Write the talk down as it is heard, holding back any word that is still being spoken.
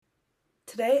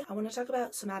Today, I want to talk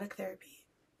about somatic therapy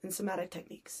and somatic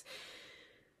techniques.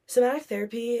 Somatic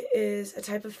therapy is a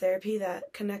type of therapy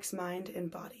that connects mind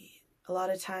and body. A lot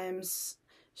of times,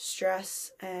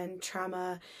 stress and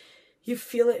trauma, you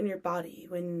feel it in your body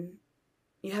when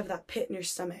you have that pit in your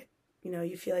stomach.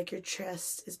 You feel like your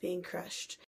chest is being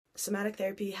crushed. Somatic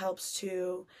therapy helps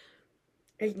to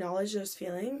acknowledge those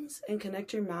feelings and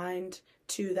connect your mind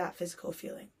to that physical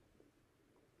feeling.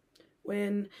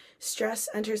 When stress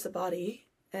enters the body,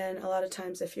 and a lot of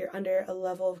times if you're under a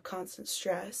level of constant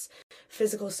stress,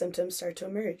 physical symptoms start to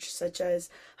emerge, such as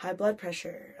high blood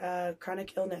pressure,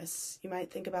 chronic illness. You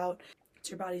might think about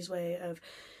it's your body's way of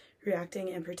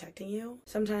reacting and protecting you.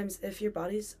 Sometimes if your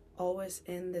body's always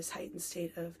in this heightened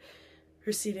state of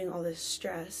receiving all this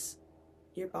stress,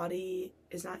 your body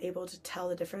is not able to tell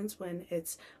the difference when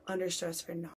it's under stress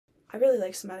or not. I really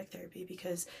like somatic therapy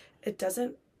because it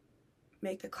doesn't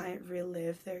make the client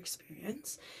relive their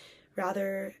experience.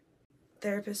 Rather,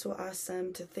 therapists will ask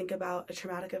them to think about a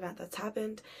traumatic event that's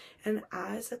happened, and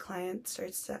as the client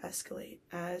starts to escalate,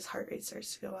 as heart rate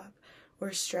starts to go up,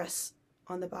 or stress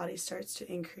on the body starts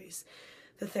to increase,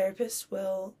 the therapist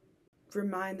will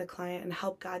remind the client and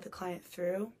help guide the client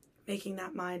through making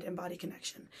that mind and body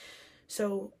connection.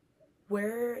 So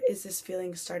where is this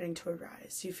feeling starting to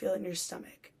arise? Do you feel it in your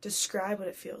stomach? Describe what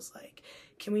it feels like.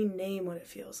 Can we name what it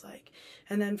feels like?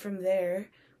 And then from there,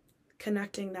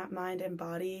 connecting that mind and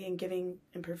body and giving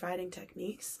and providing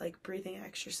techniques like breathing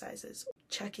exercises,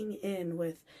 checking in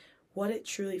with what it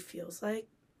truly feels like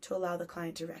to allow the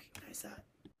client to recognize that.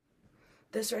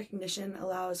 This recognition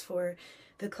allows for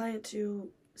the client to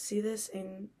see this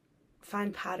and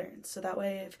find patterns. So that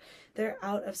way, if they're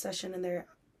out of session and they're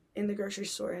in the grocery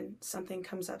store and something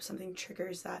comes up, something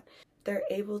triggers that, they're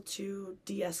able to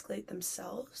de-escalate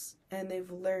themselves, and they've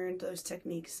learned those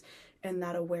techniques and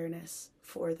that awareness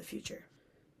for the future.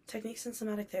 Techniques in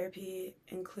somatic therapy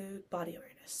include body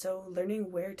awareness, so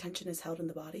learning where tension is held in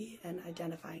the body and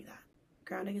identifying that.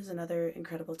 Grounding is another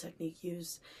incredible technique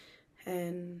used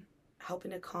in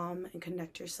helping to calm and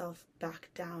connect yourself back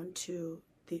down to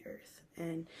the earth.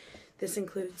 And this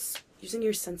includes using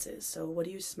your senses. So what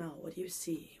do you smell? What do you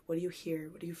see? What do you hear?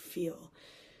 What do you feel?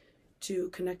 To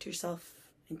connect yourself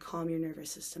and calm your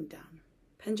nervous system down.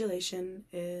 Pendulation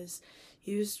is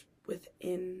used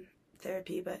within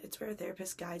therapy, but it's where a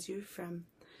therapist guides you from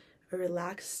a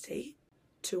relaxed state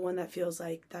to one that feels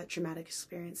like that traumatic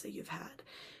experience that you've had,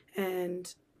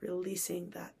 and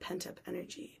releasing that pent-up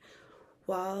energy.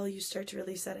 While you start to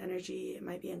release that energy, it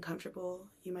might be uncomfortable,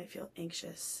 you might feel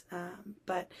anxious,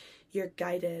 but you're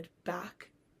guided back,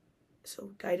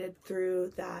 so guided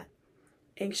through that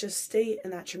anxious state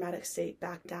and that traumatic state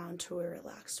back down to a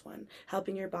relaxed one,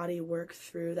 helping your body work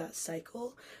through that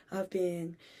cycle of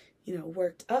being,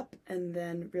 worked up and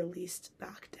then released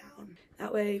back down.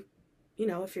 That way,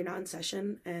 if you're not in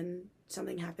session and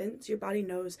something happens, your body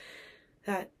knows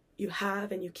that you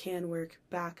have and you can work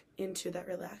back into that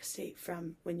relaxed state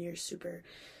from when you're super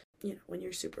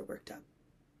worked up.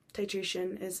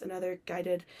 Titration is another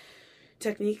guided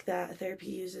technique that therapy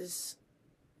uses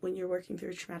when you're working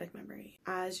through a traumatic memory.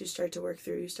 As you start to work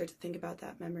through, you start to think about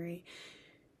that memory.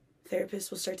 Therapists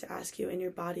will start to ask you in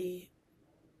your body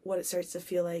what it starts to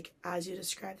feel like as you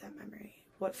describe that memory.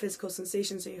 What physical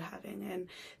sensations are you having? And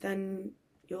then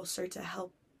you'll start to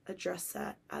help address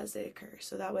that as they occur.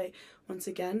 So that way, once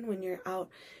again, when you're out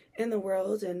in the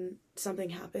world and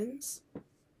something happens,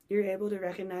 you're able to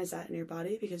recognize that in your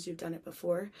body because you've done it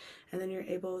before, and then you're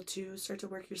able to start to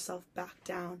work yourself back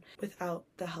down without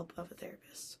the help of a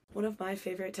therapist. One of my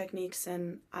favorite techniques,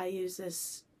 and I use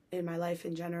this in my life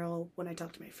in general when I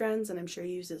talk to my friends, and I'm sure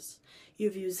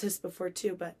you've used this before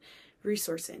too, but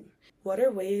resourcing. What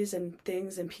are ways and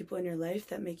things and people in your life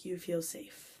that make you feel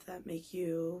safe, that make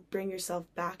you bring yourself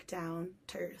back down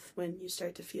to earth when you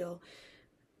start to feel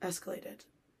escalated?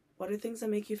 What are things that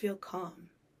make you feel calm?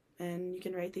 And you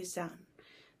can write these down.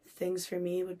 Things for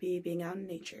me would be being out in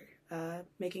nature,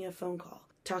 making a phone call,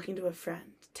 talking to a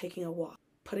friend, taking a walk,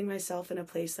 putting myself in a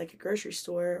place like a grocery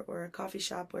store or a coffee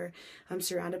shop where I'm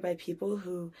surrounded by people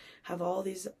who have all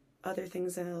these other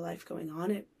things in their life going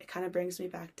on. It kind of brings me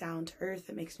back down to earth.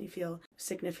 It makes me feel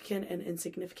significant and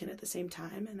insignificant at the same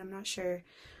time. And I'm not sure,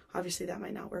 obviously that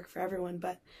might not work for everyone,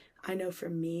 but I know for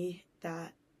me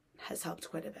that has helped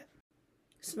quite a bit.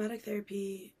 Somatic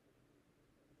therapy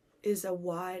is a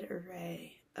wide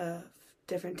array of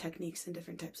different techniques and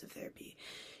different types of therapy.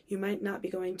 You might not be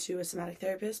going to a somatic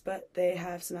therapist, but they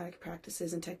have somatic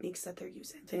practices and techniques that they're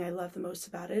using. The thing I love the most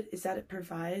about it is that it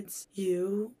provides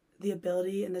you the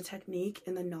ability and the technique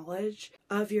and the knowledge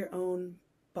of your own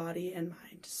body and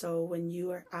mind. So when you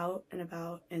are out and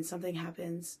about and something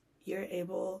happens you're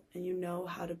able and you know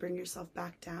how to bring yourself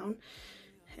back down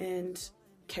and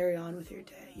carry on with your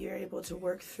day. You're able to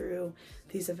work through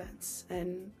these events,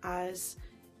 and as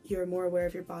you're more aware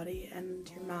of your body and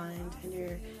your mind and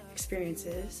your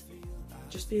experiences,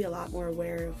 just be a lot more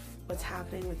aware of what's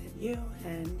happening within you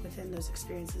and within those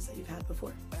experiences that you've had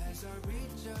before. As I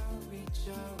reach out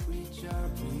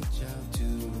to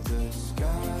the sky,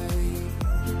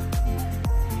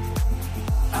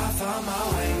 I found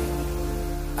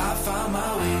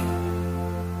my way.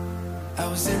 I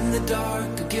was in the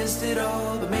dark against it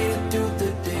all, but made it through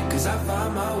the day. 'Cause I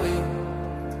found my way.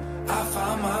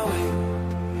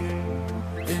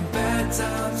 In bad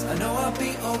times, I know I'll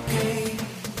be okay.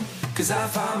 'Cause I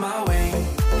found my way.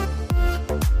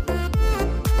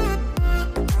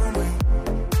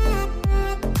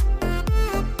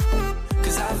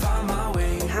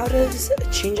 How does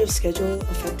a change of schedule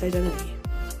affect identity?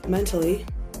 Mentally,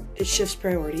 it shifts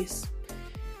priorities.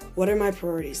 What are my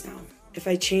priorities now? If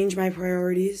I change my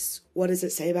priorities, what does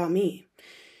it say about me?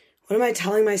 What am I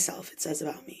telling myself it says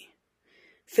about me?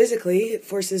 Physically, it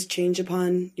forces change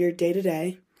upon your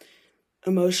day-to-day.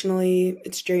 Emotionally,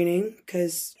 it's draining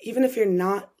because even if you're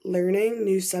not learning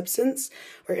new substance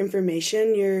or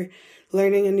information, you're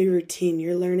learning a new routine.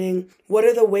 You're learning what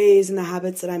are the ways and the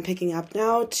habits that I'm picking up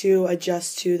now to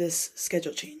adjust to this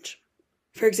schedule change.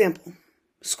 For example,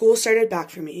 school started back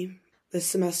for me this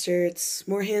semester. It's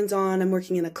more hands-on. I'm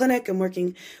working in a clinic. I'm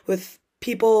working with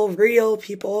people, real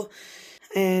people.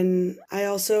 And I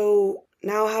also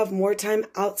now have more time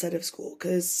outside of school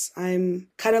because I'm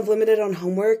kind of limited on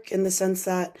homework in the sense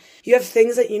that you have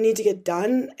things that you need to get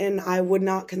done, and I would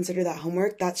not consider that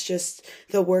homework. That's just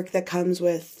the work that comes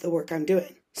with the work I'm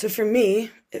doing. So for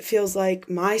me, it feels like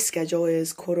my schedule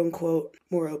is quote unquote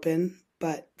more open,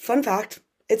 but fun fact,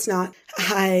 it's not.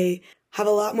 I have a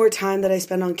lot more time that I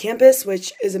spend on campus,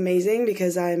 which is amazing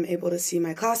because I'm able to see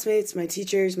my classmates, my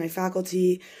teachers, my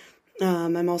faculty.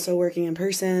 I'm also working in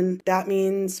person. That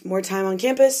means more time on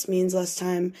campus, means less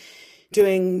time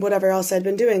doing whatever else I'd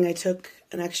been doing. I took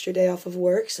an extra day off of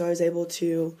work, so I was able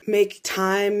to make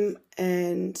time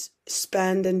and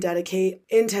spend and dedicate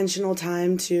intentional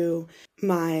time to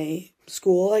my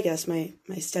school, I guess, my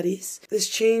studies. This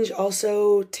change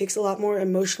also takes a lot more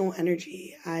emotional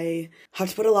energy. I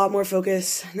have to put a lot more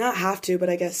focus, not have to,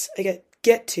 but I guess I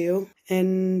get to.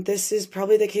 And this is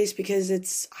probably the case because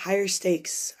it's higher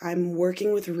stakes. I'm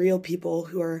working with real people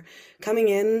who are coming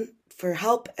in for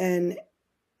help, and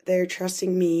they're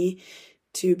trusting me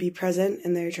to be present,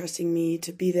 and they're trusting me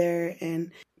to be there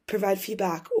and provide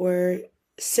feedback or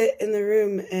sit in the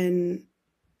room and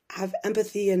have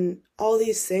empathy and all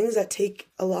these things that take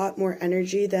a lot more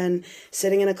energy than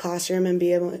sitting in a classroom and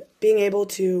being able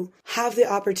to have the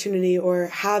opportunity or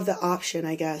have the option,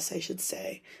 I guess I should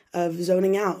say, of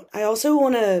zoning out. I also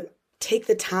want to take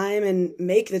the time and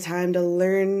make the time to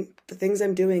learn the things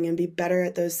I'm doing and be better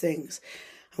at those things.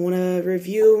 I want to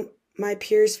review my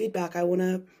peers' feedback. I want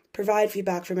to provide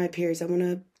feedback for my peers. I want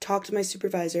to talk to my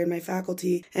supervisor and my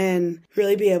faculty and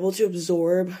really be able to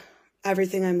absorb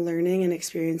everything I'm learning and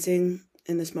experiencing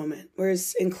in this moment.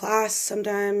 Whereas in class,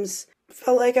 sometimes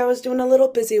felt like I was doing a little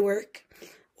busy work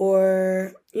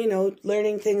or,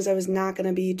 learning things I was not going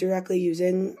to be directly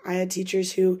using. I had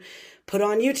teachers who put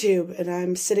on YouTube, and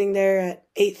I'm sitting there at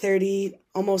 8:30,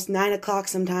 almost 9 o'clock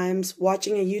sometimes,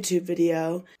 watching a YouTube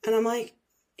video. And I'm like,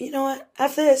 you know what?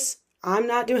 F this. I'm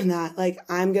not doing that. Like,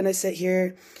 I'm going to sit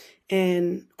here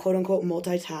and quote unquote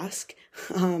multitask.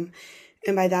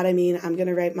 And by that, I mean, I'm going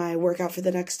to write my workout for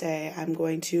the next day. I'm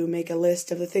going to make a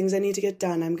list of the things I need to get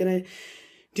done. I'm going to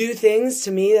do things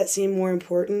to me that seem more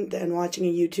important than watching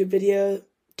a YouTube video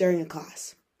during a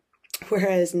class.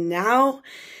 Whereas now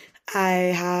I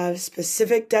have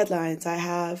specific deadlines. I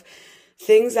have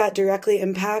things that directly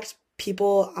impact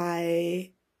people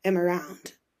I am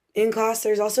around. In class,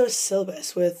 there's also a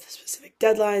syllabus with specific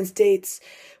deadlines, dates,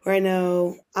 where I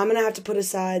know I'm going to have to put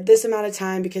aside this amount of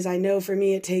time because I know for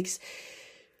me it takes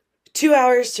 2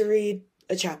 hours to read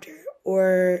a chapter,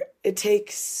 or it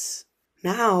takes,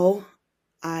 now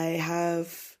I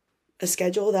have a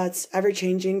schedule that's ever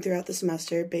changing throughout the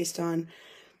semester based on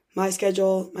my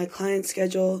schedule, my client's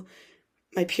schedule,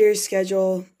 my peers'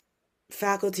 schedule,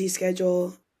 faculty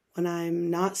schedule. When I'm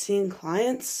not seeing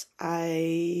clients,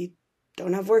 I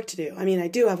don't have work to do. I mean, I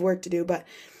do have work to do, but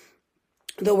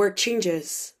the work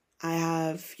changes. I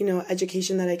have,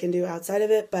 education that I can do outside of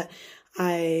it, but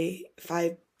if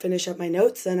I finish up my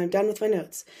notes, then I'm done with my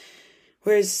notes.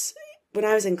 Whereas when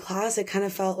I was in class, it kind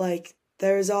of felt like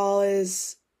there was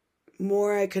always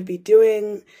more I could be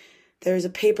doing. There was a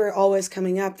paper always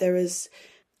coming up. There was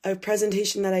a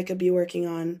presentation that I could be working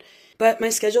on. But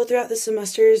my schedule throughout the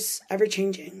semester is ever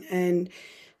changing, and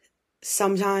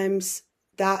sometimes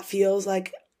that feels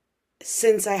like,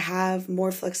 since I have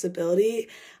more flexibility,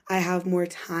 I have more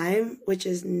time, which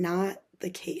is not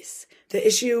the case. The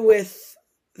issue with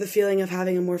the feeling of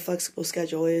having a more flexible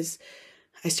schedule is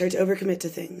I start to overcommit to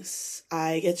things.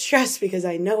 I get stressed because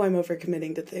I know I'm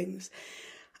overcommitting to things.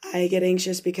 I get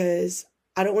anxious because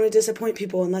I don't want to disappoint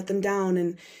people and let them down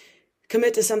and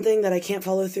commit to something that I can't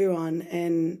follow through on.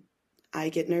 And I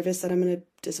get nervous that I'm going to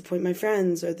disappoint my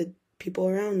friends or the people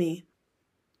around me.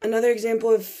 Another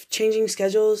example of changing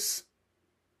schedules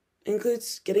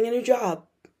includes getting a new job.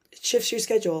 It shifts your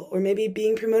schedule, or maybe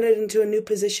being promoted into a new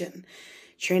position,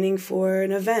 training for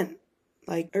an event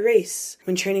like a race.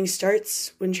 When training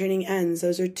starts, when training ends,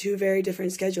 those are two very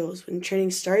different schedules. When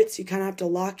training starts, you kind of have to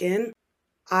lock in.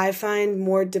 I find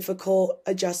more difficult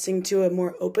adjusting to a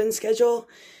more open schedule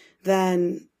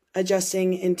than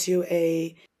adjusting into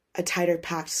a tighter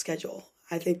packed schedule.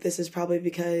 I think this is probably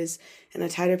because in a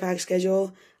tighter packed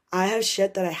schedule, I have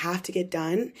shit that I have to get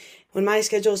done. When my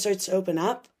schedule starts to open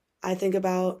up, I think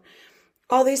about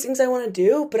all these things I want to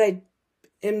do, but I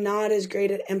am not as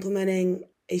great at implementing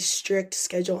a strict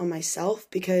schedule on myself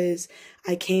because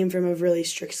I came from a really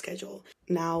strict schedule.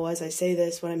 Now, as I say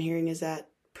this, what I'm hearing is that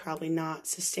probably not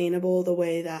sustainable the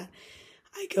way that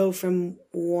I go from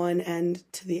one end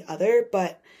to the other,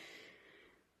 but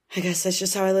I guess that's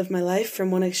just how I live my life,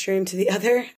 from one extreme to the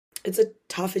other. It's a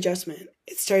tough adjustment.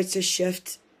 It starts to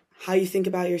shift how you think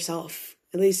about yourself.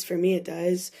 At least for me it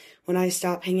does. When I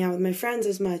stop hanging out with my friends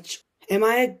as much, am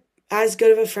I as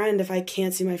good of a friend if I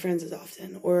can't see my friends as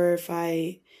often? Or if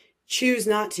I choose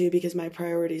not to because my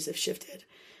priorities have shifted?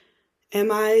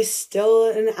 Am I still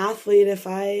an athlete if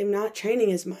I am not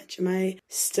training as much? Am I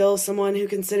still someone who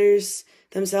considers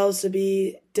themselves to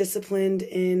be disciplined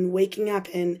in waking up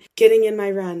and getting in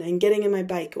my run and getting in my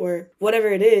bike or whatever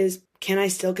it is? Can I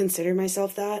still consider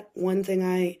myself that? One thing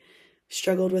I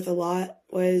struggled with a lot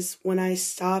was when I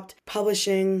stopped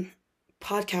publishing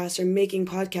podcasts or making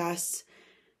podcasts.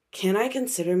 Can I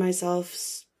consider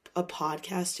myself a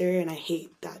podcaster? And I hate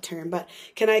that term, but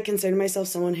can I consider myself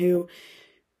someone who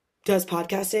does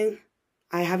podcasting?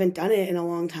 I haven't done it in a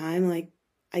long time. Like,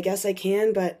 I guess I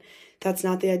can, but that's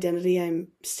not the identity I'm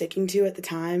sticking to at the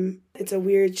time. It's a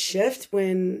weird shift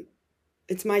when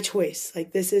it's my choice.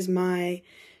 Like, this is my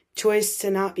choice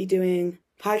to not be doing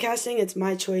podcasting. It's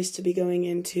my choice to be going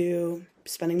into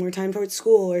spending more time towards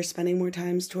school or spending more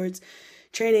time towards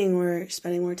training or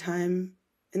spending more time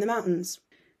in the mountains.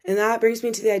 And that brings me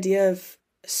to the idea of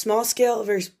small scale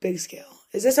versus big scale.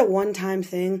 Is this a one-time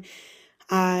thing?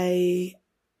 I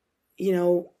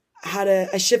had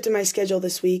a shift in my schedule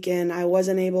this week and I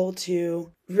wasn't able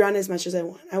to run as much as I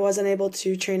want. I wasn't able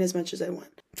to train as much as I want.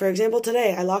 For example,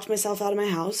 today I locked myself out of my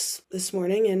house this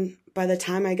morning, and by the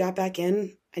time I got back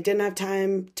in, I didn't have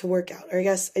time to work out. Or I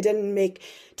guess I didn't make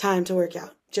time to work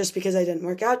out. Just because I didn't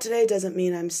work out today doesn't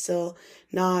mean I'm still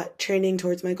not training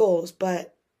towards my goals.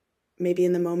 But maybe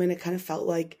in the moment it kind of felt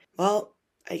like, well,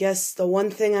 I guess the one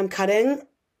thing I'm cutting,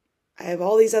 I have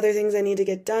all these other things I need to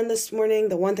get done this morning.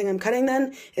 The one thing I'm cutting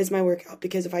then is my workout.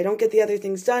 Because if I don't get the other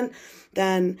things done,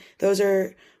 then those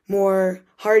are more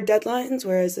hard deadlines.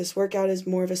 Whereas this workout is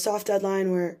more of a soft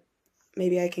deadline where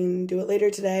maybe I can do it later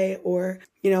today, or,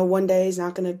 one day is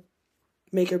not going to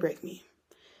make or break me.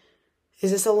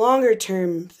 Is this a longer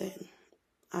term thing?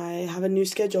 I have a new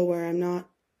schedule where I'm not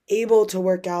able to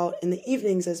work out in the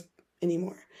evenings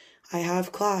anymore. I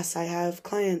have class, I have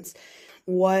clients.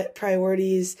 What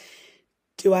priorities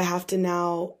do I have to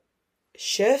now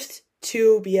shift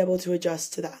to be able to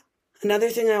adjust to that? Another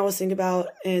thing I always think about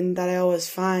and that I always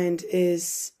find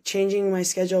is changing my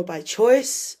schedule by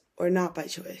choice or not by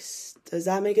choice. Does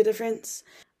that make a difference?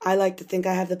 I like to think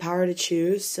I have the power to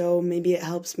choose, so maybe it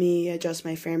helps me adjust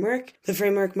my framework. The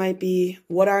framework might be,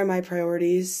 what are my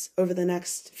priorities over the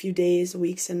next few days,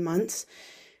 weeks, and months?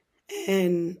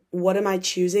 And what am I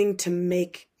choosing to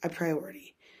make a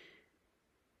priority?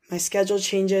 My schedule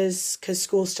changes because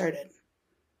school started.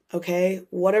 Okay,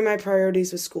 what are my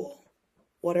priorities with school?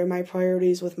 What are my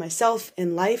priorities with myself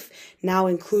in life, now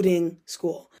including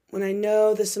school? When I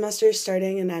know the semester is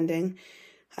starting and ending,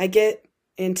 I get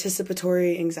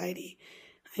anticipatory anxiety.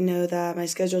 I know that my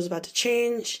schedule is about to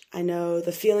change. I know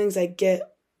the feelings I get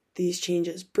these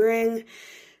changes bring.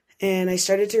 And I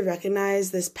started to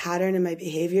recognize this pattern in my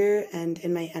behavior and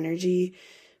in my energy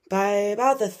by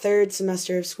about the third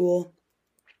semester of school,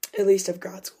 at least of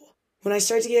grad school. When I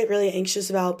start to get really anxious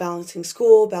about balancing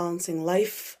school, balancing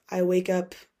life, I wake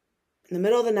up in the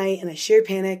middle of the night in a sheer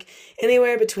panic,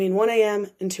 anywhere between 1 a.m.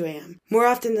 and 2 a.m. More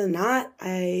often than not,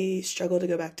 I struggle to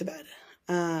go back to bed.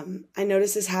 I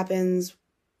notice this happens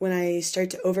when I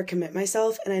start to overcommit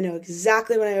myself, and I know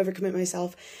exactly when I overcommit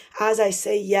myself. As I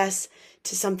say yes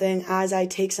to something, as I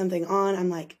take something on, I'm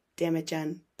like, damn it,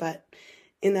 Jen. But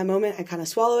in that moment, I kind of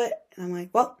swallow it, and I'm like,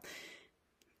 well,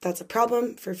 that's a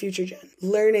problem for future Jen.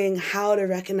 Learning how to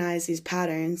recognize these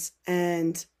patterns,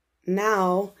 and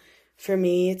now, for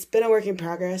me, it's been a work in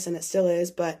progress, and it still is,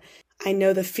 but I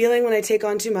know the feeling when I take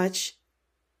on too much,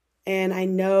 and I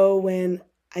know when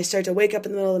I start to wake up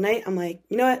in the middle of the night, I'm like,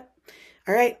 you know what?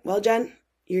 All right, well, Jen,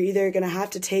 you're either going to have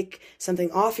to take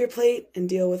something off your plate and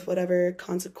deal with whatever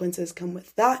consequences come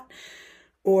with that,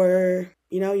 or,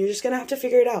 you're just going to have to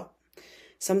figure it out.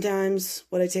 Sometimes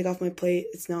what I take off my plate,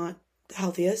 it's not the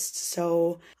healthiest,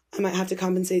 so I might have to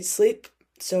compensate sleep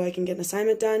so I can get an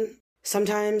assignment done.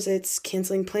 Sometimes it's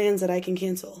canceling plans that I can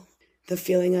cancel. The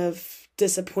feeling of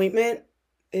disappointment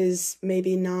is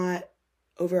maybe not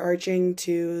overarching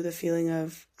to the feeling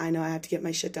of, I know I have to get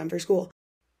my shit done for school.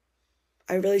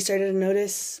 I really started to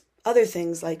notice other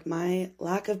things like my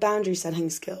lack of boundary setting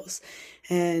skills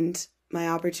and my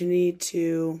opportunity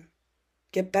to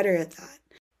get better at that.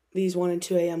 These 1 and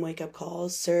 2 a.m. wake-up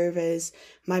calls serve as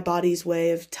my body's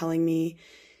way of telling me,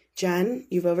 Jen,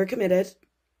 you've overcommitted.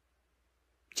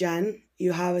 Jen,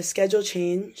 you have a schedule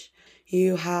change.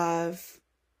 You have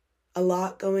a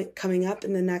lot coming up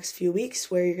in the next few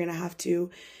weeks where you're going to have to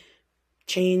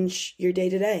change your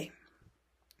day-to-day.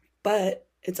 But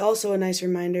it's also a nice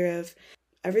reminder of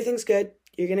everything's good.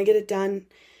 You're going to get it done.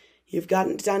 You've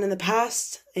gotten it done in the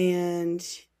past, and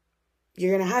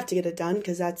you're going to have to get it done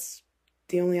because that's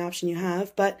the only option you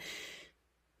have. But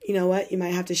you know what? You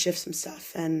might have to shift some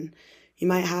stuff, and you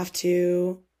might have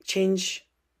to change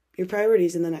your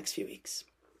priorities in the next few weeks.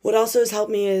 What also has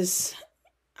helped me is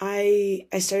I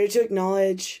started to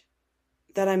acknowledge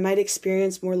that I might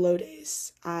experience more low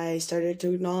days. I started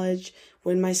to acknowledge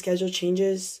when my schedule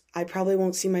changes, I probably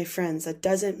won't see my friends. That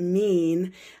doesn't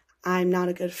mean I'm not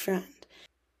a good friend.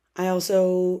 I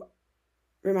also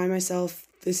remind myself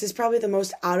this is probably the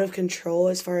most out of control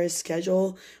as far as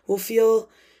schedule will feel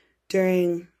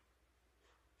during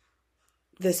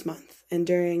this month and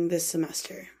during this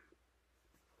semester.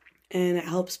 And it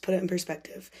helps put it in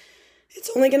perspective.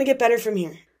 It's only going to get better from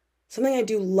here. Something I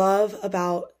do love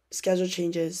about schedule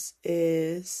changes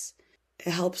is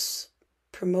it helps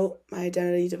promote my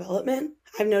identity development.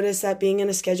 I've noticed that being in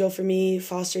a schedule for me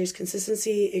fosters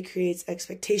consistency, it creates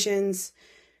expectations,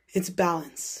 it's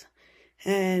balance.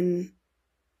 And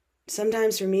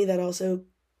sometimes for me that also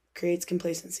creates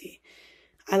complacency.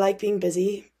 I like being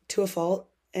busy to a fault,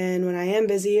 and when I am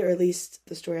busy, or at least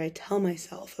the story I tell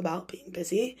myself about being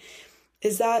busy,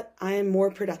 is that I am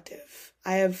more productive.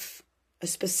 I have a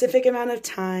specific amount of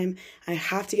time, I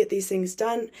have to get these things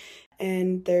done,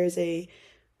 and there's a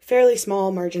fairly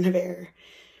small margin of error.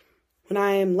 When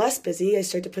I am less busy, I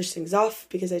start to push things off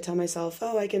because I tell myself,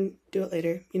 oh, I can do it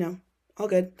later, all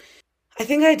good. I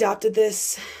think I adopted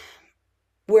this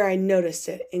where I noticed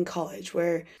it in college,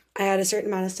 where I had a certain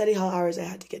amount of study hall hours I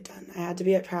had to get done. I had to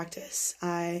be at practice.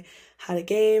 I had a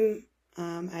game,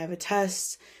 I have a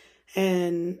test,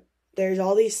 and there's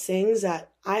all these things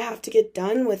that I have to get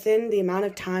done within the amount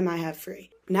of time I have free.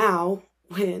 Now,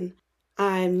 when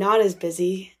I'm not as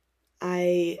busy,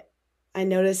 I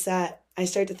notice that I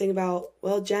start to think about,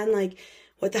 well, Jen,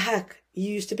 what the heck?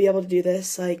 You used to be able to do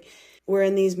this. We're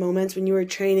in these moments when you were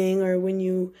training or when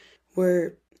you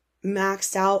were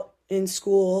maxed out in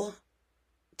school,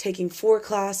 taking 4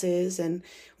 classes and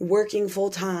working full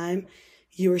time,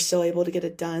 you were still able to get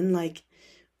it done.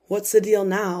 What's the deal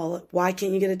now? Why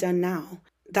can't you get it done now?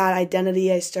 That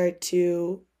identity I start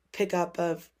to pick up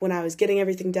of when I was getting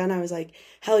everything done, I was like,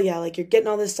 hell yeah, you're getting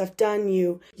all this stuff done,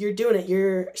 you're doing it,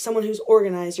 you're someone who's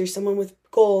organized, you're someone with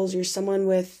goals, you're someone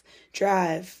with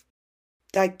drive.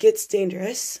 That gets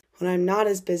dangerous. When I'm not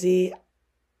as busy,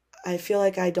 I feel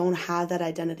like I don't have that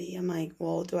identity. I'm like,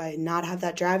 well, do I not have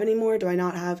that drive anymore? Do I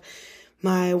not have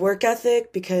my work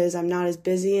ethic because I'm not as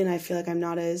busy and I feel like I'm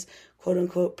not as quote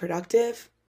unquote productive?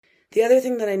 The other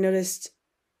thing that I noticed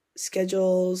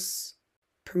schedules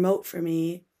promote for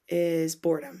me is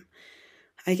boredom.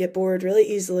 I get bored really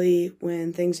easily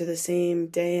when things are the same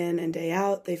day in and day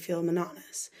out. They feel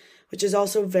monotonous, which is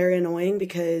also very annoying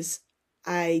because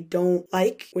I don't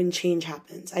like when change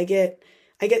happens. I get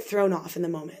thrown off in the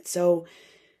moment. So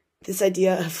this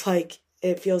idea of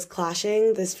it feels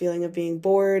clashing, this feeling of being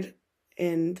bored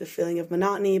and the feeling of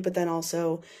monotony, but then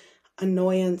also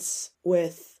annoyance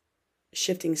with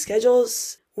shifting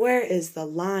schedules. Where is the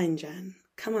line, Jen?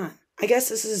 Come on. I guess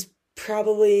this is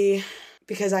probably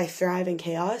because I thrive in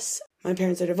chaos. My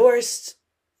parents are divorced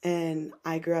and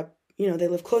I grew up, they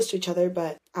live close to each other,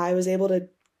 but I was able to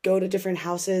go to different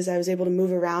houses. I was able to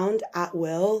move around at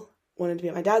will. Wanted to be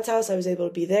at my dad's house, I was able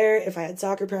to be there. If I had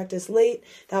soccer practice late,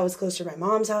 that was close to my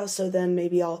mom's house, so then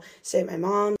maybe I'll stay at my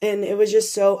mom. And it was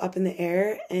just so up in the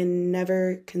air and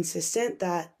never consistent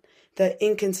that the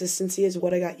inconsistency is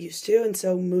what I got used to. And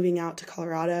so moving out to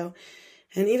Colorado,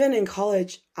 and even in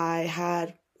college, I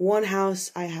had one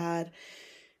house, I had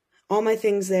all my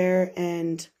things there,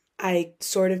 and I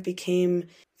sort of became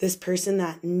this person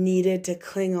that needed to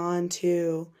cling on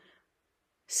to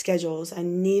schedules. I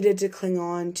needed to cling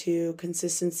on to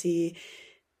consistency.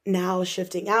 Now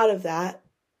shifting out of that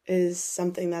is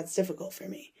something that's difficult for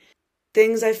me.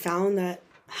 Things I found that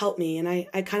help me, and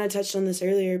I kind of touched on this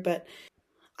earlier, but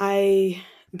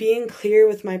being clear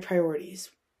with my priorities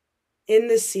in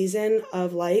this season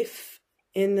of life,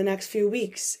 in the next few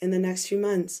weeks, in the next few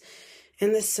months,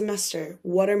 in this semester,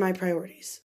 what are my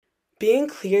priorities? Being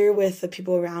clear with the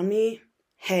people around me,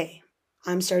 hey,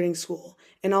 I'm starting school.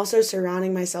 And also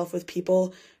surrounding myself with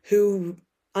people who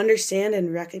understand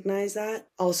and recognize that.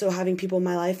 Also having people in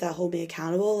my life that hold me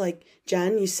accountable. Like,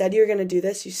 Jen, you said you were going to do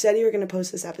this. You said you were going to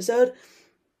post this episode.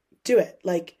 Do it.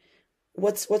 Like,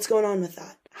 what's going on with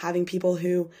that? Having people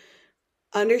who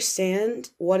understand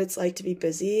what it's like to be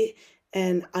busy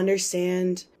and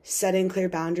understand setting clear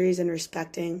boundaries and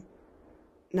respecting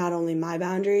not only my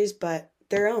boundaries, but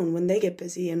their own when they get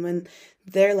busy and when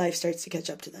their life starts to catch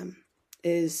up to them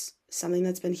is something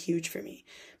that's been huge for me.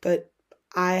 But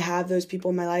I have those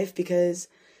people in my life because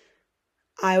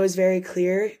I was very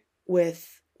clear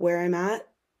with where I'm at,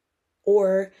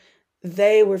 or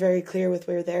they were very clear with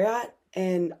where they're at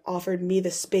and offered me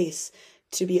the space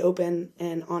to be open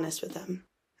and honest with them.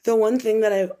 The one thing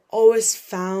that I've always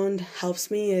found helps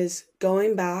me is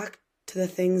going back to the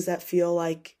things that feel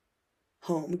like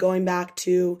home, going back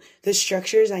to the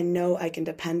structures I know I can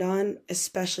depend on,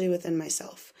 especially within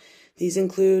myself. These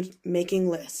include making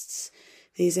lists.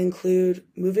 These include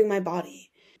moving my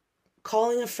body,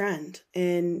 calling a friend,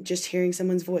 and just hearing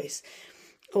someone's voice.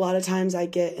 A lot of times I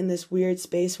get in this weird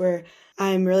space where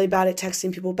I'm really bad at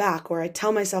texting people back, or I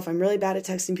tell myself I'm really bad at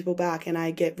texting people back, and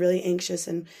I get really anxious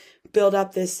and build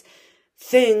up this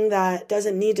thing that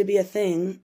doesn't need to be a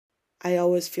thing. I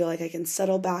always feel like I can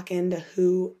settle back into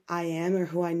who I am or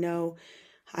who I know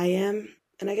I am,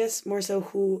 and I guess more so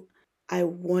who I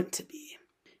want to be.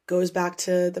 Goes back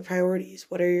to the priorities.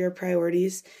 What are your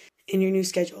priorities in your new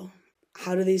schedule?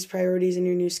 How do these priorities in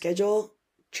your new schedule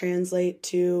translate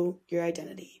to your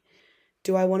identity?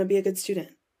 Do I want to be a good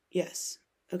student? Yes.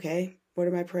 Okay. What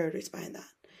are my priorities behind that?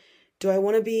 Do I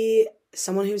want to be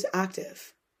someone who's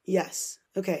active? Yes.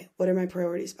 Okay. What are my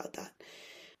priorities about that?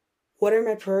 What are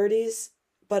my priorities?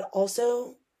 But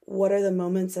also, what are the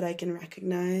moments that I can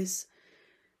recognize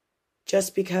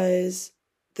just because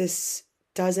this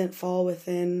doesn't fall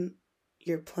within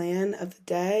your plan of the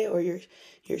day or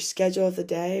your schedule of the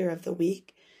day or of the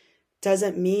week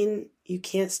doesn't mean you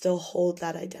can't still hold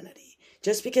that identity.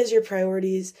 Just because your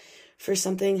priorities for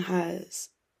something has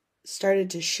started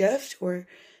to shift or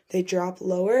they drop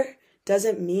lower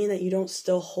doesn't mean that you don't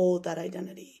still hold that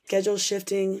identity. Schedule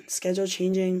shifting, schedule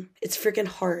changing, it's freaking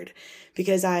hard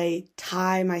because I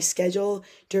tie my schedule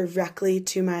directly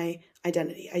to my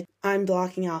identity. I'm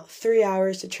blocking out 3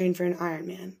 hours to train for an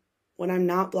Ironman. When I'm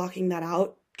not blocking that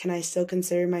out, can I still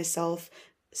consider myself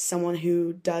someone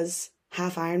who does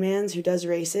half Ironmans, who does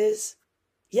races?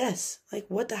 Yes. Like,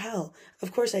 what the hell?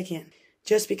 Of course I can.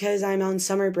 Just because I'm on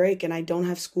summer break and I don't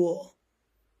have school,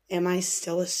 am I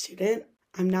still a student?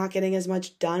 I'm not getting as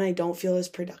much done. I don't feel as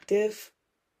productive.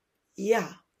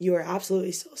 Yeah, you are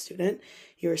absolutely still a student.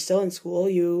 You are still in school.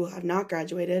 You have not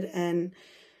graduated, and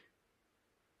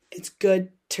it's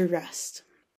good to rest.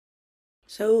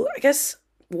 So I guess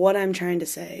what I'm trying to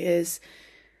say is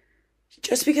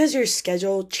just because your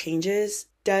schedule changes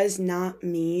does not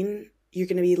mean you're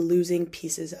going to be losing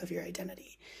pieces of your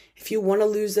identity. If you want to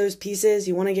lose those pieces,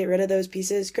 you want to get rid of those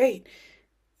pieces, great.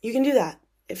 You can do that.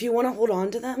 If you want to hold on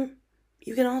to them,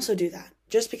 you can also do that.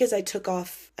 Just because I took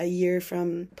off a year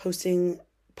from posting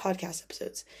podcast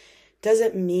episodes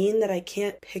doesn't mean that I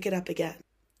can't pick it up again.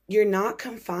 You're not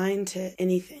confined to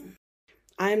anything.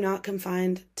 I'm not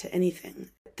confined to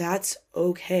anything. That's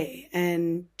okay.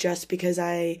 And just because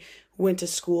I went to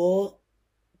school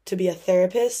to be a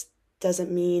therapist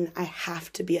doesn't mean I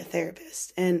have to be a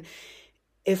therapist. And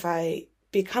if I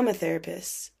become a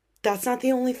therapist, that's not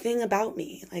the only thing about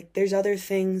me. Like, there's other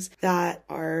things that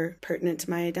are pertinent to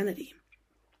my identity.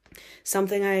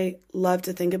 Something I love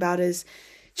to think about is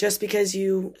just because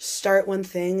you start one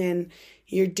thing and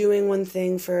you're doing one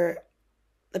thing for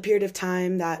a period of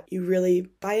time that you really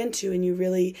buy into and you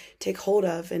really take hold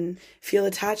of and feel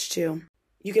attached to,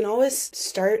 You can always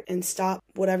start and stop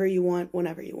whatever you want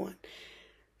whenever you want.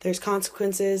 There's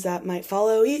consequences that might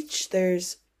follow each.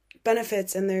 There's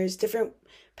benefits and there's different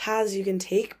paths you can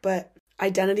take, but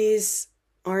identities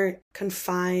aren't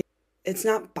confined. It's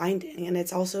not binding, and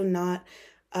it's also not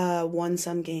a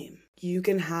one-sum game. You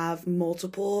can have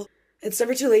multiple. It's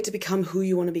never too late to become who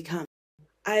you want to become.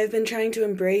 I have been trying to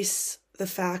embrace the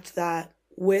fact that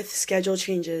with schedule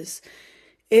changes,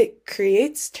 it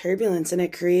creates turbulence, and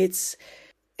it creates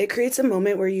a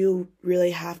moment where you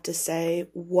really have to say,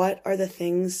 what are the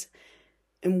things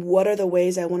and what are the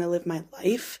ways I want to live my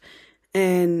life?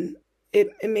 And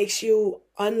it makes you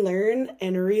unlearn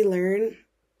and relearn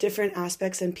different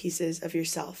aspects and pieces of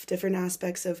yourself, different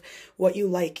aspects of what you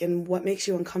like and what makes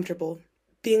you uncomfortable.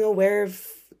 Being aware of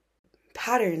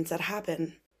patterns that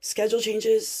happen. Schedule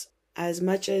changes, as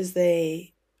much as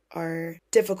they are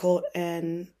difficult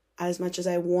and as much as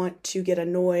I want to get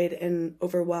annoyed and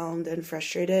overwhelmed and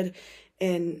frustrated,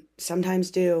 and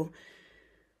sometimes do,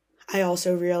 I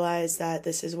also realize that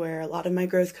this is where a lot of my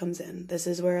growth comes in. This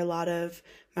is where a lot of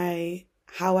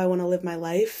how I want to live my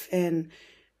life and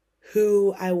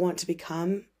who I want to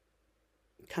become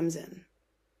comes in.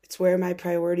 It's where my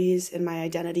priorities and my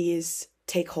identities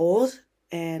take hold,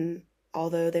 and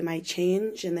although they might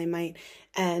change and they might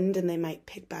end and they might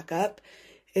pick back up,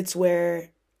 it's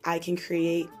where I can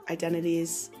create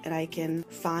identities and I can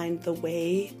find the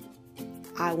way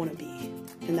I want to be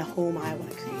and the home I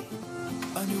want to create.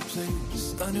 A new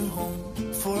place, a new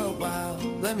home for a while.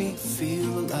 Let me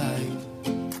feel alive.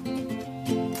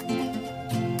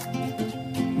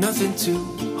 Nothing to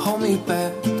hold me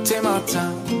back. Take my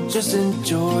time, just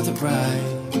enjoy the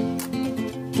ride.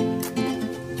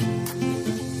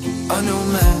 A new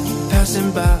man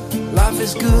passing by. Life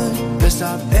is good, best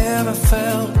I've ever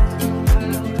felt.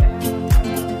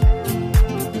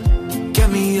 Get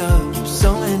me up,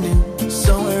 somewhere new,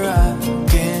 somewhere I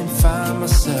can find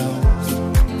myself.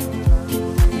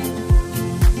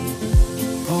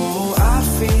 Oh, I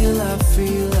feel